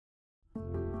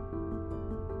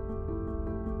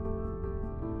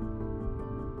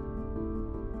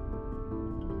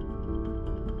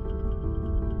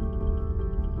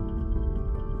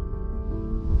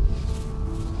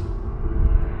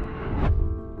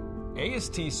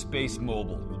AST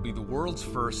SpaceMobile will be the world's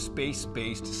first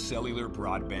space-based cellular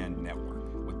broadband network.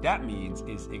 What that means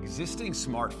is existing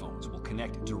smartphones will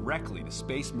connect directly to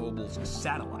SpaceMobile's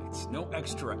satellites, no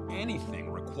extra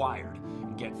anything required,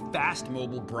 and get fast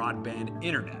mobile broadband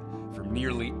internet from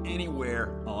nearly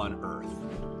anywhere on Earth.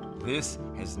 This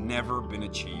has never been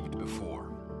achieved before.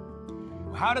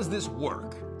 How does this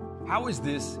work? How is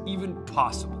this even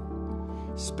possible?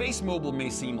 SpaceMobile may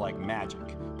seem like magic,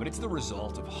 but it's the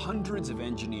result of hundreds of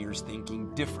engineers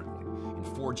thinking differently and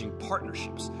forging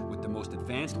partnerships with the most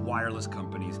advanced wireless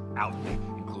companies out there,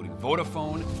 including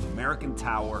Vodafone, American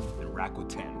Tower, and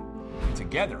Rakuten.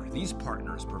 Together, these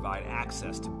partners provide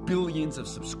access to billions of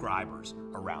subscribers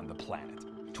around the planet.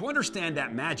 To understand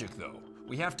that magic, though,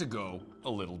 we have to go a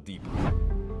little deeper.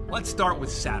 Let's start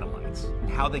with satellites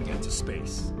and how they get to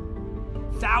space.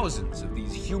 Thousands of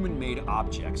these human-made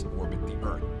objects orbit the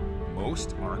Earth.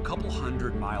 Most are a couple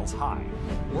hundred miles high,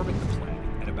 orbit the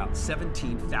planet at about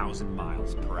 17,000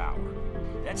 miles per hour.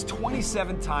 That's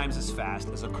 27 times as fast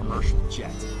as a commercial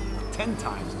jet, 10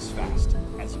 times as fast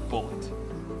as a bullet.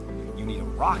 You need a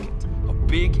rocket, a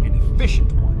big and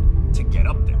efficient one, to get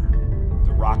up there.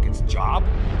 The rocket's job?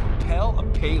 Propel a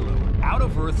payload out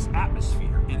of Earth's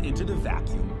atmosphere and into the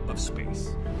vacuum of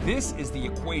space. This is the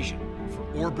equation for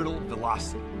orbital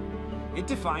velocity. It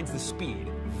defines the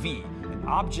speed, v, an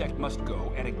object must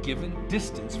go at a given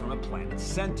distance from a planet's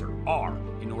center, r,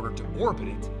 in order to orbit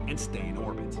it and stay in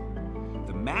orbit.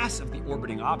 The mass of the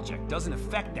orbiting object doesn't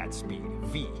affect that speed,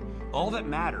 v. All that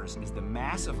matters is the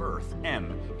mass of Earth,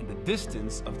 m, and the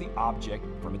distance of the object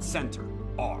from its center,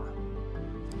 r.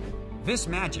 This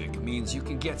magic means you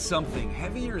can get something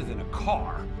heavier than a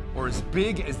car or as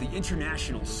big as the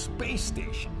International Space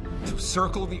Station to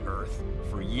circle the Earth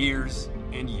for years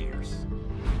and years.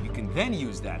 You can then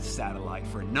use that satellite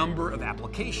for a number of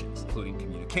applications, including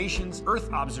communications,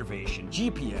 Earth observation,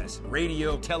 GPS,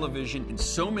 radio, television, and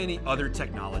so many other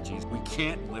technologies we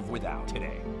can't live without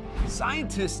today.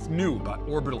 Scientists knew about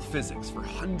orbital physics for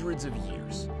hundreds of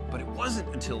years, but it wasn't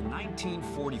until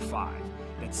 1945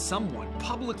 that someone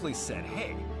publicly said,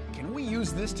 hey, can we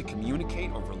use this to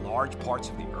communicate over large parts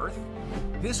of the Earth?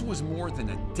 This was more than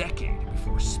a decade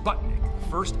before Sputnik, the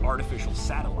first artificial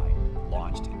satellite,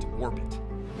 launched into orbit.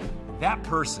 That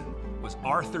person was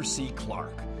Arthur C.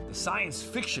 Clarke, the science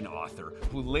fiction author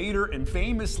who later and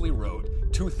famously wrote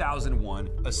 2001: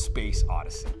 A Space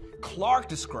Odyssey. Clarke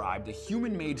described a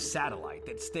human-made satellite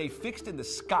that stay fixed in the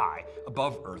sky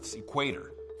above Earth's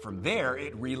equator. From there,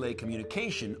 it relayed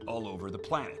communication all over the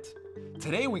planet.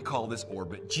 Today we call this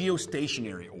orbit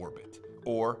geostationary orbit,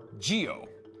 or GEO.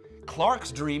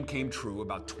 Clarke's dream came true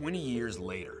about 20 years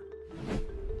later.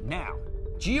 Now,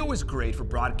 GEO is great for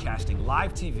broadcasting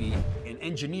live TV, and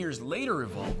engineers later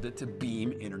evolved it to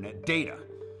beam internet data.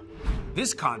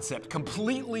 This concept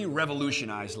completely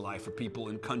revolutionized life for people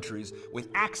in countries with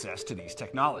access to these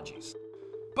technologies.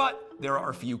 But there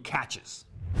are a few catches.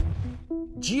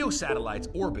 GEO satellites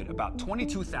orbit about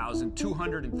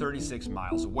 22,236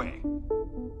 miles away.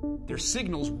 Their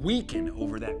signals weaken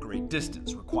over that great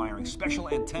distance, requiring special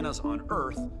antennas on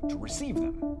Earth to receive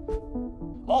them.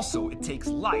 Also, it takes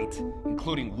light,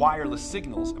 including wireless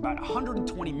signals, about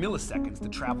 120 milliseconds to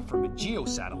travel from a GEO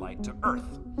satellite to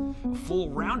Earth. A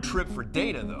full round trip for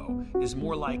data, though, is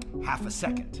more like half a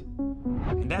second.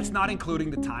 And that's not including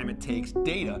the time it takes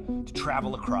data to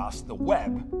travel across the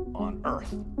web on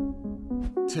Earth.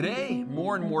 Today,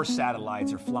 more and more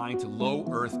satellites are flying to low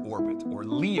Earth orbit, or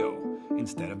LEO,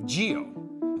 instead of GEO.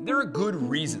 And there are good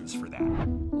reasons for that.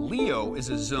 LEO is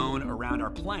a zone around our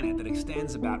planet that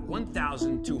extends about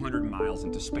 1,200 miles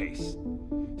into space.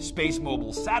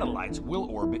 SpaceMobile satellites will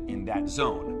orbit in that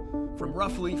zone, from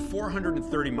roughly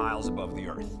 430 miles above the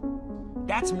Earth.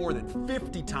 That's more than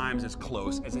 50 times as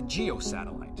close as a GEO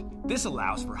satellite. This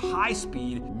allows for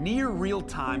high-speed, near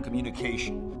real-time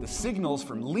communication. The signals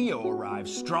from LEO arrive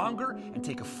stronger and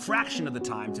take a fraction of the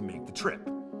time to make the trip.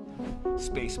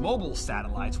 SpaceMobile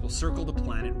satellites will circle the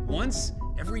planet once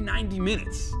every 90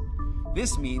 minutes.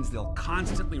 This means they'll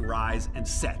constantly rise and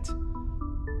set.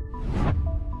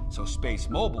 So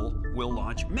SpaceMobile will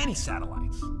launch many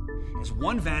satellites. As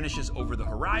one vanishes over the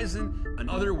horizon,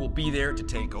 another will be there to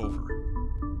take over.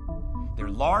 Their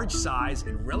large size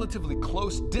and relatively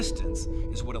close distance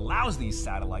is what allows these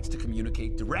satellites to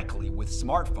communicate directly with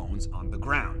smartphones on the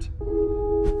ground.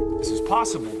 This is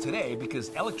possible today because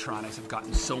electronics have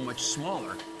gotten so much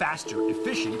smaller, faster,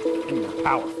 efficient, and more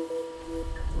powerful.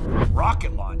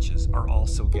 Rocket launches are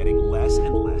also getting less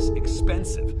and less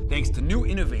expensive, thanks to new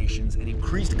innovations and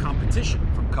increased competition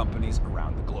from companies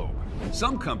around the globe.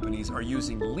 Some companies are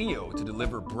using LEO to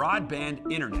deliver broadband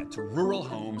internet to rural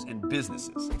homes and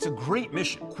businesses. It's a great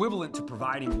mission, equivalent to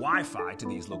providing Wi-Fi to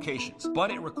these locations, but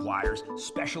it requires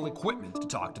special equipment to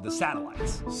talk to the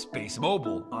satellites.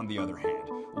 SpaceMobile, on the other hand,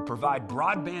 will provide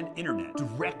broadband internet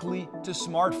directly to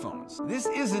smartphones. This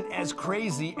isn't as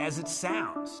crazy as it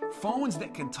sounds. Phones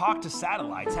that can talk to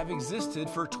satellites have existed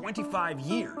for 25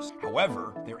 years.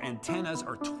 However, their antennas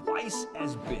are twice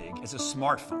as big as a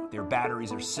smartphone. Their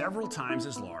batteries are several times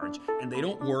as large, and they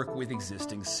don't work with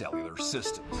existing cellular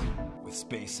systems. With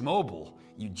SpaceMobile,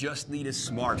 you just need a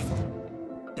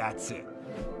smartphone. That's it.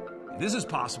 This is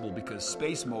possible because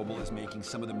SpaceMobile is making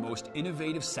some of the most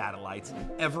innovative satellites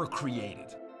ever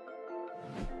created.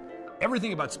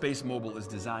 Everything about SpaceMobile is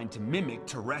designed to mimic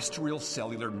terrestrial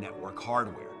cellular network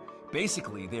hardware.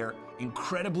 Basically, they're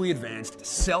incredibly advanced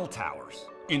cell towers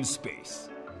in space.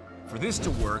 For this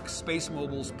to work,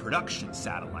 SpaceMobile's production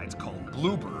satellites, called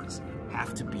Bluebirds,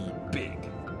 have to be big.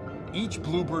 Each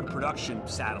Bluebird production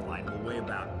satellite will weigh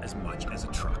about as much as a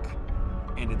truck.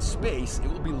 And in space, it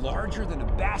will be larger than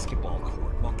a basketball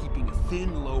court while keeping a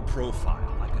thin, low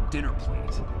profile, like a dinner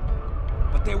plate.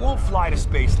 But they won't fly to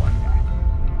space like that.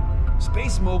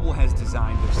 SpaceMobile has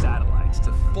designed their satellites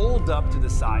to fold up to the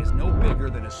size no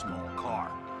bigger than a small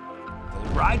car.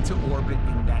 They'll ride to orbit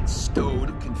in that stowed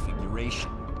configuration.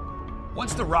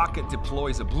 Once the rocket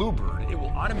deploys a Bluebird, it will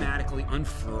automatically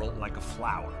unfurl like a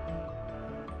flower.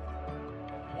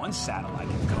 One satellite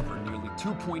can cover nearly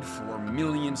 2.4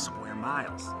 million square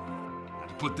miles. Now,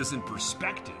 to put this in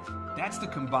perspective, that's the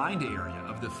combined area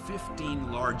of the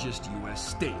 15 largest U.S.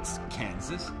 states: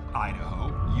 Kansas,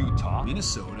 Idaho, Utah,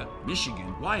 Minnesota,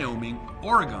 Michigan, Wyoming,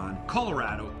 Oregon,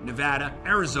 Colorado, Nevada,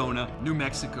 Arizona, New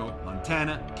Mexico,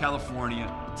 Montana,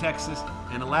 California, Texas,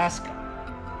 and Alaska.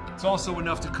 It's also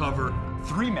enough to cover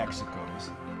 3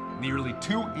 Mexicos, nearly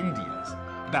 2 Indias,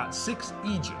 about 6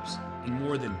 Egypts, and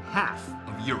more than half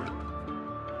of Europe.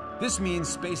 This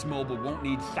means SpaceMobile won't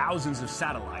need thousands of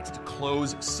satellites to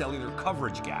close cellular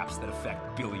coverage gaps that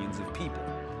affect billions of people.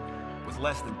 With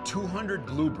less than 200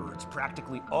 Bluebirds,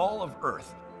 practically all of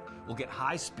Earth will get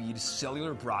high-speed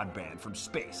cellular broadband from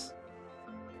space.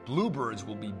 Bluebirds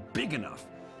will be big enough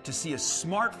to see a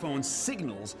smartphone's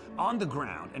signals on the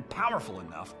ground and powerful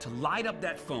enough to light up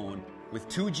that phone with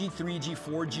 2G, 3G,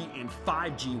 4G, and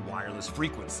 5G wireless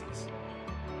frequencies.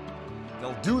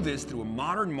 They'll do this through a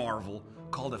modern marvel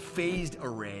called a phased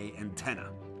array antenna.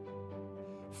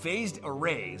 Phased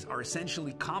arrays are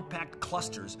essentially compact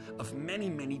clusters of many,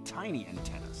 many tiny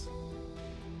antennas.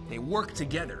 They work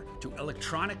together to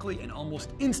electronically and almost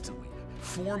instantly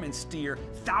form and steer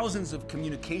thousands of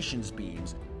communications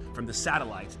beams from the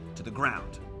satellites to the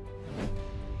ground.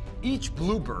 Each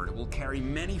Bluebird will carry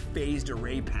many phased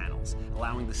array panels,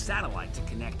 allowing the satellite to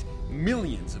connect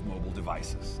millions of mobile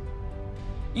devices.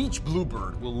 Each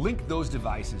Bluebird will link those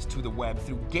devices to the web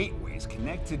through gateways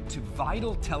connected to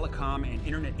vital telecom and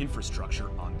internet infrastructure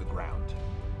on the ground.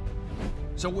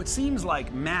 So what seems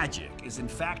like magic is in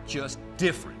fact just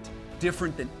different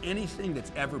than anything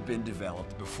that's ever been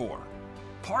developed before.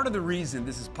 Part of the reason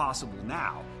this is possible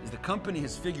now is the company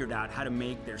has figured out how to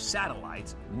make their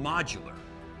satellites modular.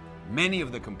 Many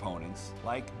of the components,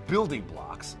 like building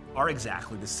blocks, are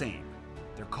exactly the same.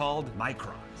 They're called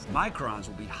microns. Microns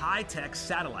will be high-tech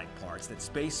satellite parts that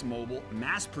SpaceMobile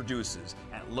mass produces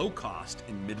at low cost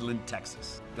in Midland,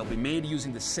 Texas. They'll be made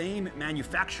using the same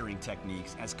manufacturing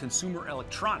techniques as consumer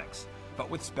electronics, but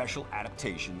with special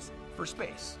adaptations for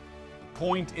space. The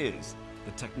point is,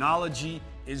 the technology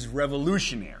is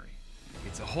revolutionary.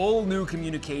 It's a whole new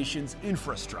communications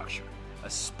infrastructure, a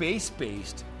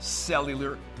space-based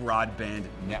cellular broadband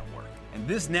network. And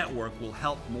this network will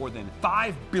help more than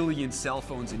 5 billion cell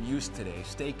phones in use today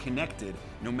stay connected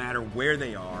no matter where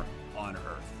they are on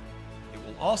Earth. It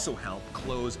will also help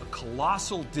close a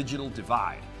colossal digital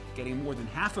divide, getting more than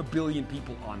 500 million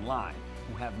people online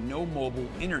who have no mobile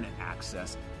internet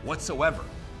access whatsoever.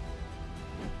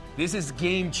 This is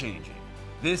game-changing.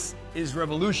 This is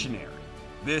revolutionary.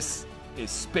 This is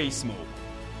SpaceMobile.